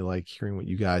definitely like hearing what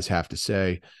you guys have to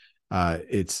say.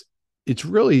 It's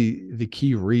really the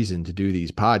key reason to do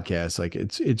these podcasts. Like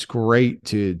it's great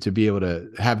to be able to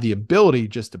have the ability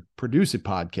just to produce a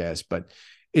podcast, but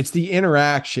it's the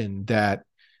interaction that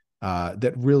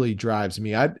really drives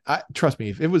me. I trust me,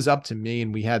 if it was up to me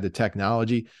and we had the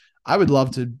technology, I would love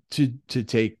to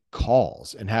take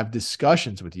calls and have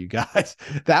discussions with you guys.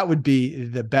 That would be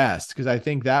the best, because I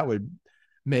think that would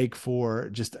make for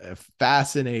just a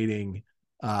fascinating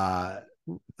podcast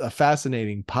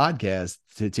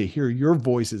to hear your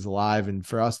voices live, and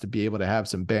for us to be able to have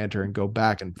some banter and go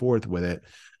back and forth with it.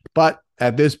 But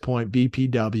at this point,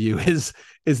 BPW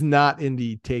is not in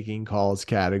the taking calls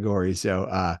category.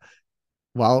 So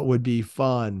while it would be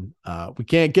fun, we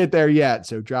can't get there yet.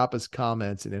 So drop us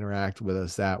comments and interact with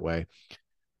us that way.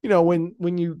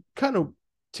 When you kind of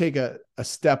take a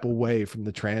step away from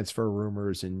the transfer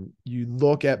rumors and you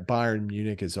look at Bayern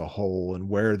Munich as a whole and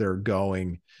where they're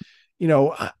going,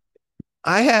 I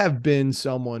have been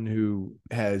someone who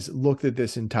has looked at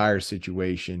this entire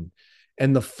situation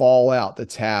and the fallout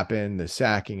that's happened, the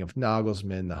sacking of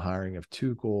Nagelsmann, the hiring of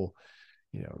Tuchel,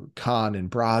 Kahn and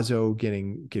Brazo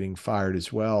getting fired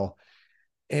as well.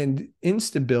 And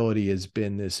instability has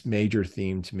been this major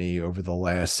theme to me over the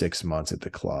last 6 months at the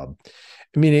club.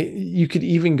 I mean, you could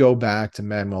even go back to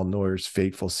Manuel Neuer's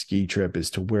fateful ski trip as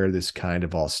to where this kind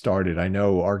of all started. I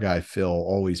know our guy Phil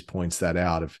always points that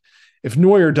out. If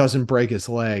Neuer doesn't break his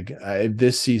leg,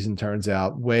 this season turns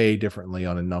out way differently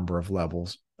on a number of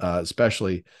levels,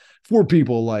 especially for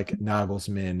people like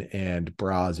Nagelsmann and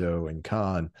Brazzo and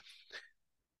Kahn.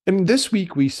 And this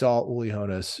week we saw Uli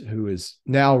Hoeneß, who is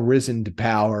now risen to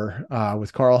power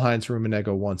with Karl-Heinz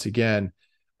Rummenigge once again,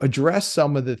 address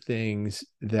some of the things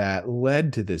that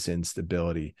led to this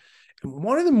instability. And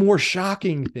one of the more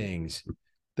shocking things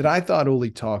that I thought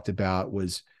Uli talked about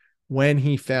was when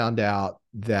he found out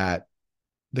that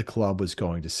the club was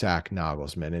going to sack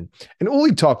Nagelsmann. And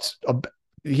Uli talked,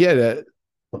 he had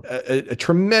a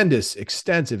tremendous,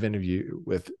 extensive interview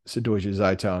with Süddeutsche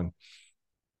Zeitung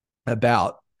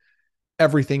about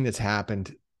everything that's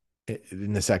happened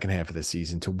in the second half of the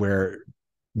season to where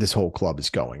this whole club is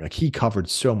going. Like, he covered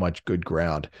so much good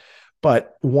ground.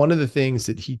 But one of the things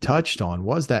that he touched on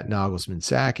was that Nagelsmann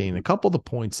sacking. And a couple of the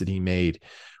points that he made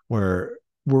were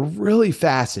really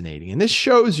fascinating. And this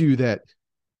shows you that,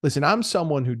 listen, I'm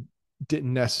someone who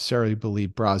didn't necessarily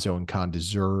believe Brazzo and Kahn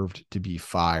deserved to be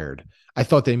fired. I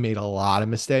thought they made a lot of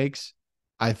mistakes.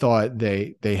 I thought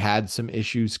they had some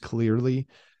issues clearly,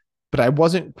 but I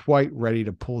wasn't quite ready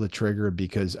to pull the trigger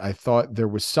because I thought there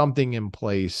was something in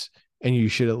place and you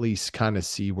should at least kind of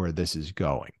see where this is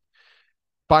going.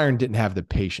 Bayern didn't have the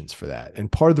patience for that.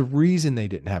 And part of the reason they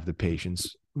didn't have the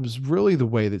patience was really the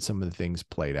way that some of the things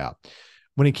played out.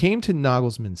 When it came to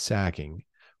Nagelsmann's sacking,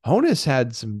 Hoeneß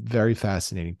had some very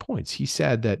fascinating points. He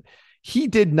said that he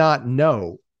did not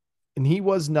know and he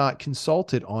was not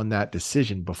consulted on that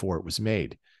decision before it was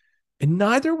made. And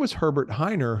neither was Herbert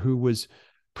Heiner, who was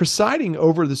presiding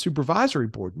over the supervisory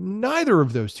board. Neither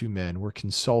of those two men were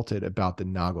consulted about the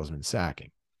Nagelsmann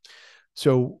sacking.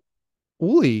 So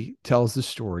Uli tells the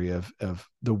story of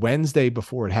the Wednesday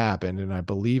before it happened, and I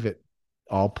believe it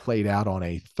all played out on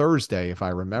a Thursday, if I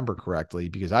remember correctly,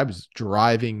 because I was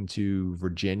driving to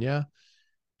Virginia,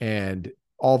 and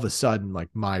all of a sudden, like,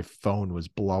 my phone was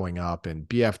blowing up, and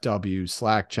BFW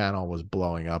Slack channel was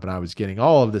blowing up, and I was getting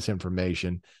all of this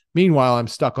information. Meanwhile, I'm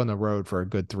stuck on the road for a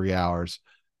good 3 hours,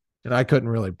 and I couldn't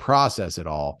really process it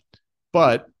all.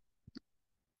 But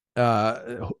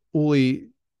Uli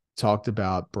talked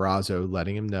about Brazzo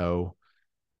letting him know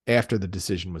after the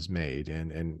decision was made.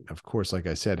 And of course, like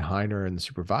I said, Heiner and the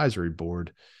supervisory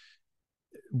board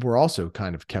were also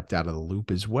kind of kept out of the loop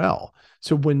as well.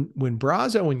 So when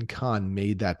Brazzo and Kahn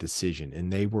made that decision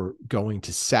and they were going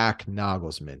to sack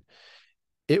Nagelsmann,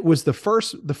 it was the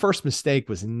first mistake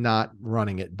was not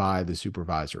running it by the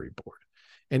supervisory board.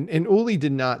 And Uli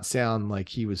did not sound like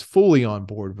he was fully on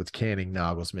board with canning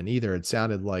Nagelsmann either. It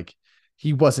sounded like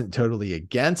he wasn't totally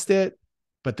against it,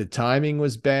 but the timing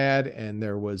was bad and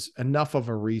there was enough of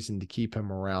a reason to keep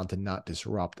him around to not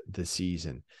disrupt the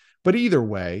season. But either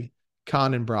way,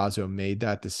 Kahn and Brazzo made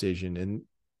that decision, and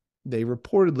they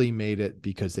reportedly made it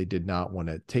because they did not want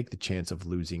to take the chance of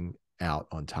losing out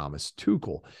on Thomas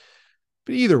Tuchel.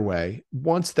 But either way,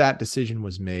 once that decision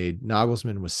was made,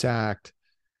 Nagelsmann was sacked,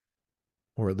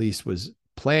 or at least was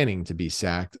planning to be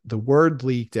sacked. The word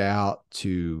leaked out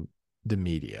to the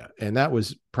media, and that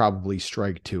was probably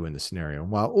strike two in the scenario.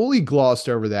 And while Uli glossed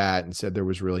over that and said there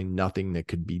was really nothing that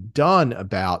could be done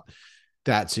about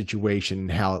that situation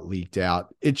and how it leaked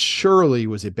out, it surely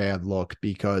was a bad look,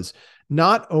 because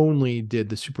not only did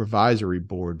the supervisory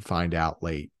board find out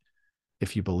late,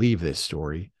 if you believe this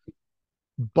story,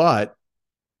 but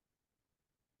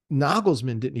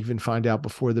Nagelsmann didn't even find out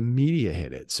before the media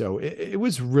hit it. So it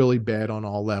was really bad on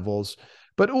all levels.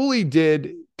 But Uli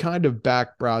did kind of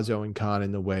back Brazzo and Kahn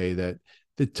in the way that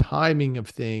the timing of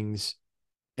things,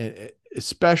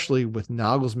 especially with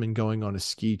Nagelsmann going on a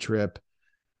ski trip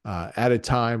at a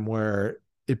time where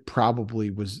it probably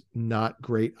was not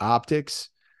great optics,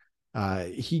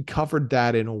 he covered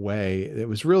that in a way that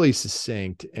was really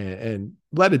succinct and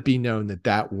let it be known that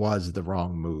that was the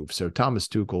wrong move. So Thomas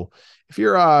Tuchel, if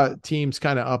your team's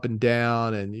kind of up and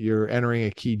down and you're entering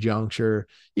a key juncture,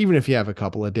 even if you have a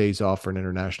couple of days off for an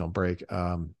international break,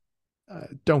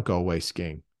 don't go away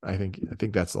skiing. I think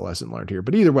that's the lesson learned here.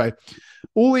 But either way,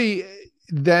 Uli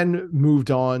then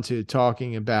moved on to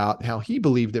talking about how he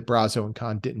believed that Brazzo and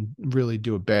Kahn didn't really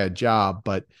do a bad job,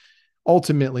 but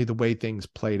ultimately the way things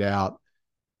played out,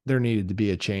 there needed to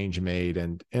be a change made.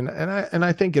 And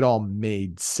I think it all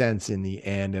made sense in the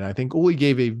end. And I think Uli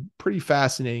gave a pretty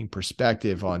fascinating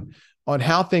perspective on on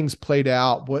how things played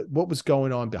out, what was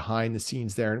going on behind the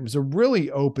scenes there. And it was a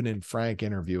really open and frank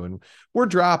interview. And we're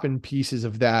dropping pieces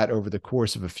of that over the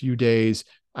course of a few days.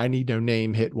 I Need No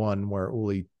Name hit one where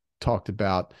Uli talked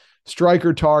about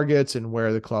striker targets and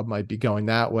where the club might be going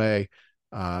that way.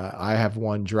 I have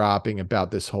one dropping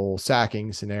about this whole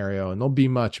sacking scenario, and there'll be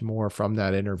much more from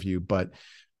that interview. But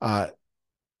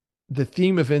the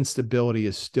theme of instability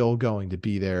is still going to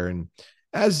be there. And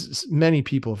as many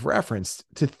people have referenced,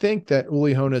 to think that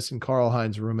Uli Hoeneß and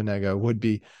Karl-Heinz Rummenigge would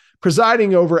be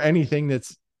presiding over anything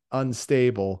that's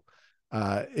unstable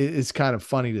is kind of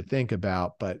funny to think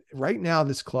about. But right now,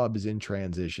 this club is in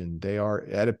transition. They are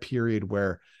at a period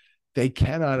where they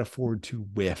cannot afford to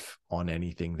whiff on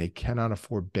anything. They cannot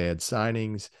afford bad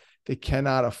signings. They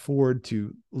cannot afford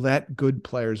to let good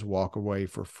players walk away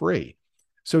for free.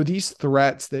 So these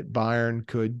threats that Bayern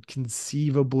could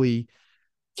conceivably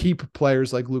keep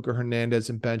players like Lucas Hernandez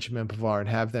and Benjamin Pavard and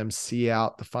have them see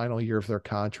out the final year of their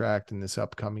contract in this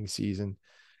upcoming season,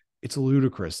 it's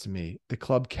ludicrous to me. The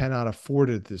club cannot afford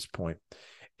it at this point.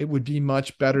 It would be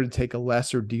much better to take a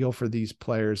lesser deal for these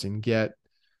players and get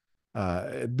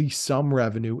at least some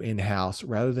revenue in-house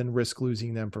rather than risk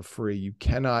losing them for free. You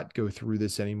cannot go through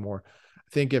this anymore.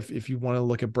 I think if you want to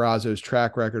look at Brazo's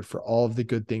track record for all of the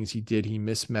good things he did, he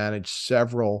mismanaged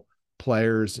several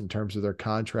players in terms of their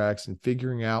contracts and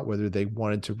figuring out whether they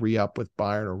wanted to re-up with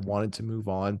Bayern or wanted to move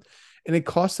on. And it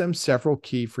cost them several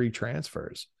key free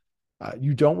transfers.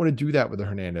 You don't want to do that with the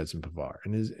Hernandez and Pavard.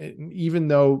 And even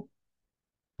though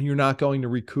you're not going to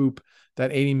recoup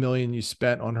that 80 million you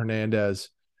spent on Hernandez,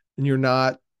 and you're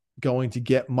not going to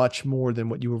get much more than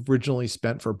what you originally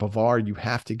spent for Pavard, you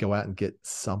have to go out and get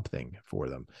something for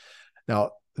them.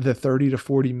 Now, the 30 to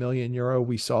 40 million euro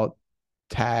we saw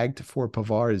tagged for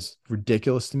Pavard is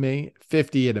ridiculous to me.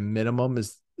 50 at a minimum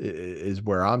is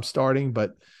where I'm starting,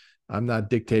 but I'm not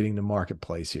dictating the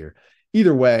marketplace here.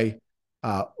 Either way,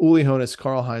 Uli Hoeneß,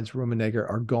 Karl-Heinz Rummenigge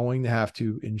are going to have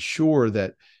to ensure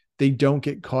that they don't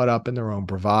get caught up in their own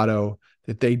bravado,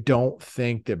 that they don't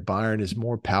think that Bayern is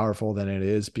more powerful than it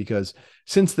is, because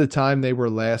since the time they were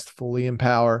last fully in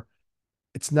power,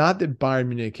 it's not that Bayern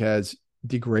Munich has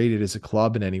degraded as a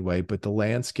club in any way, but the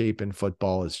landscape in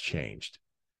football has changed.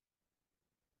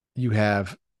 You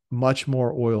have much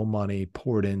more oil money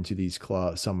poured into these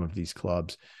clubs, some of these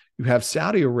clubs. You have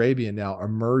Saudi Arabia now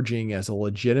emerging as a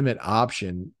legitimate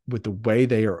option with the way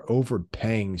they are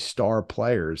overpaying star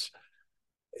players.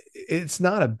 It's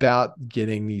not about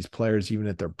getting these players even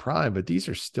at their prime, but these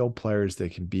are still players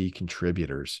that can be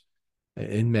contributors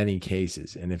in many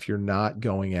cases. And if you're not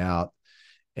going out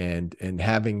and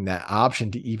having that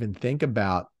option to even think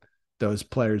about those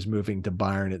players moving to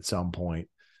Bayern at some point,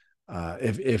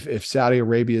 if Saudi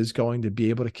Arabia is going to be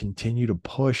able to continue to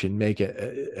push and make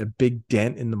a big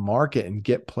dent in the market and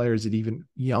get players at even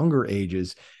younger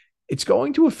ages, it's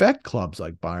going to affect clubs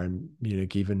like Bayern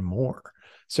Munich even more.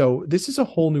 So this is a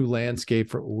whole new landscape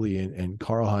for Uli and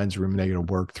Karl-Heinz Rummenigge to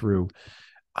work through.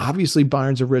 Obviously,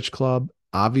 Bayern's a rich club.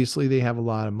 Obviously, they have a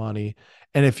lot of money.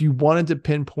 And if you wanted to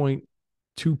pinpoint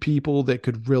two people that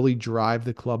could really drive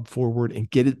the club forward and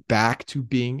get it back to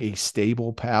being a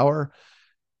stable power,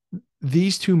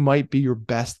 these two might be your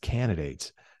best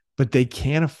candidates, but they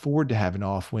can't afford to have an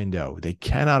off window. They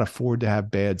cannot afford to have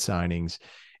bad signings,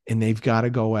 and they've got to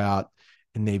go out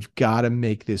and they've got to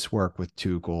make this work with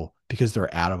Tuchel, because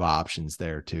they're out of options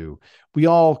there too. We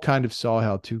all kind of saw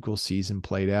how Tuchel's season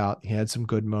played out. He had some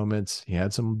good moments. He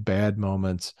had some bad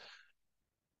moments.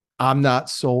 I'm not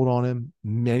sold on him.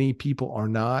 Many people are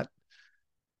not.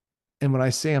 And when I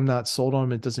say I'm not sold on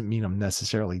him, it doesn't mean I'm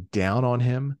necessarily down on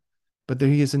him, but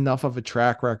he has enough of a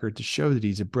track record to show that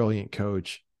he's a brilliant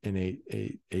coach and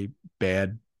a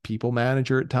bad people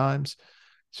manager at times.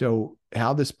 So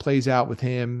how this plays out with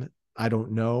him, I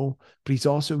don't know, but he's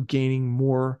also gaining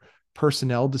more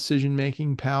personnel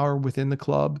decision-making power within the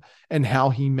club, and how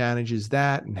he manages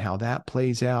that and how that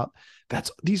plays out.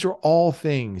 These are all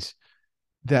things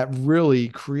that really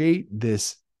create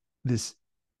this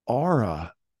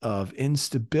aura of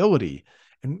instability.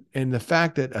 And the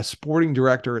fact that a sporting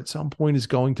director at some point is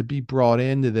going to be brought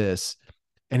into this,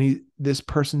 and this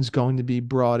person's going to be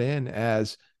brought in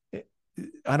as,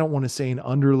 I don't want to say an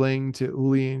underling to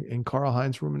Uli and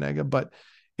Karl-Heinz Rummenigge, but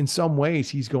in some ways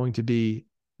he's going to be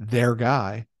their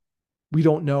guy. We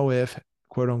don't know if,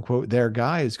 quote unquote, their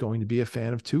guy is going to be a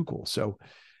fan of Tuchel. So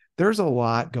there's a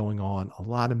lot going on, a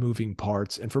lot of moving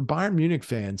parts. And for Bayern Munich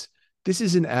fans, this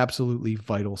is an absolutely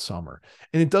vital summer.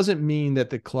 And it doesn't mean that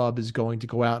the club is going to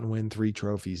go out and win 3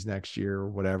 trophies next year or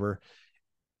whatever.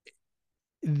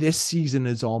 This season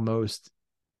is almost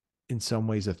in some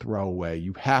ways a throwaway.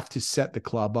 You have to set the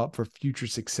club up for future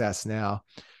success now.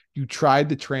 You tried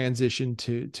the transition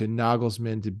to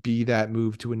Nagelsmann to be that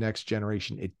move to a next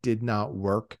generation. It did not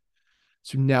work.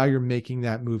 So now you're making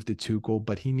that move to Tuchel,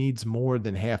 but he needs more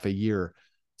than half a year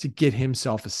to get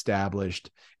himself established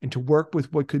and to work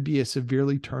with what could be a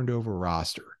severely turned over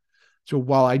roster. So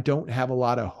while I don't have a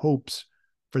lot of hopes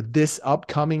for this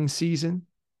upcoming season,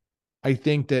 I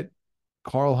think that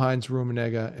Karl-Heinz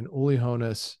Rummenigge and Uli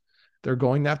Hoeneß, they're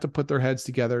going to have to put their heads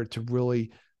together to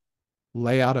really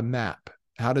lay out a map.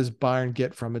 How does Bayern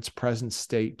get from its present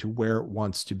state to where it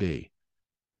wants to be?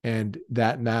 And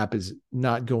that map is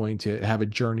not going to have a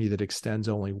journey that extends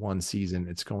only one season.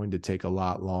 It's going to take a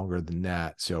lot longer than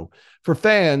that. So for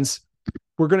fans,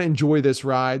 we're going to enjoy this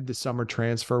ride, the summer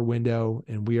transfer window,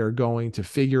 and we are going to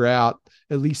figure out,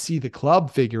 at least see the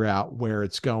club figure out where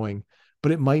it's going,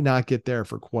 but it might not get there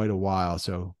for quite a while.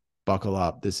 So buckle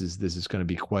up. This is going to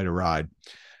be quite a ride.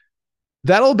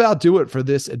 That'll about do it for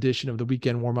this edition of the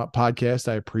Weekend Warm-Up Podcast.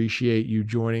 I appreciate you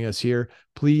joining us here.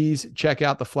 Please check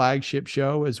out the flagship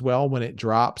show as well when it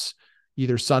drops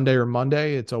either Sunday or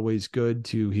Monday. It's always good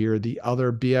to hear the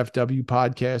other BFW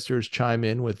podcasters chime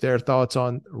in with their thoughts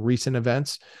on recent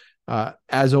events.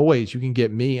 As always, you can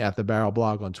get me at the Barrel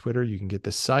Blog on Twitter. You can get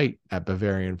the site at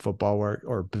Bavarian Football Work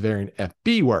or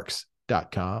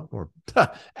BavarianFBWorks.com or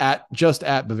at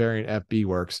Bavarian FB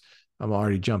Works. I'm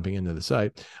already jumping into the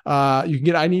site. You can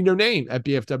get I Need No Name at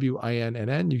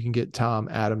BFWINNN. You can get Tom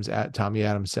Adams at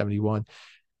TommyAdams71.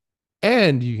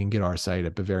 And you can get our site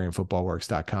at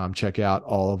BavarianFootballWorks.com. Check out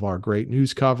all of our great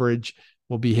news coverage.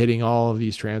 We'll be hitting all of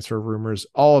these transfer rumors,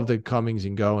 all of the comings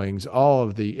and goings, all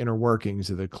of the inner workings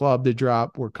of the club to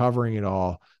drop. We're covering it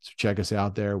all. So check us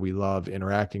out there. We love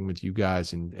interacting with you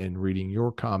guys and reading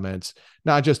your comments,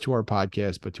 not just to our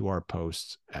podcast, but to our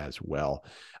posts as well.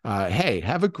 Hey,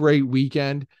 have a great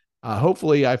weekend.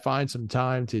 Hopefully I find some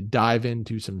time to dive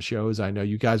into some shows. I know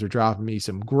you guys are dropping me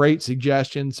some great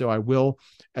suggestions, so I will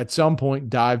at some point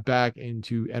dive back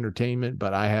into entertainment,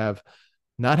 but I have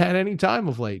not had any time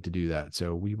of late to do that.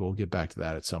 So we will get back to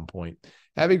that at some point.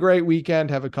 Have a great weekend.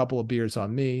 Have a couple of beers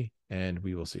on me, and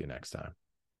we will see you next time.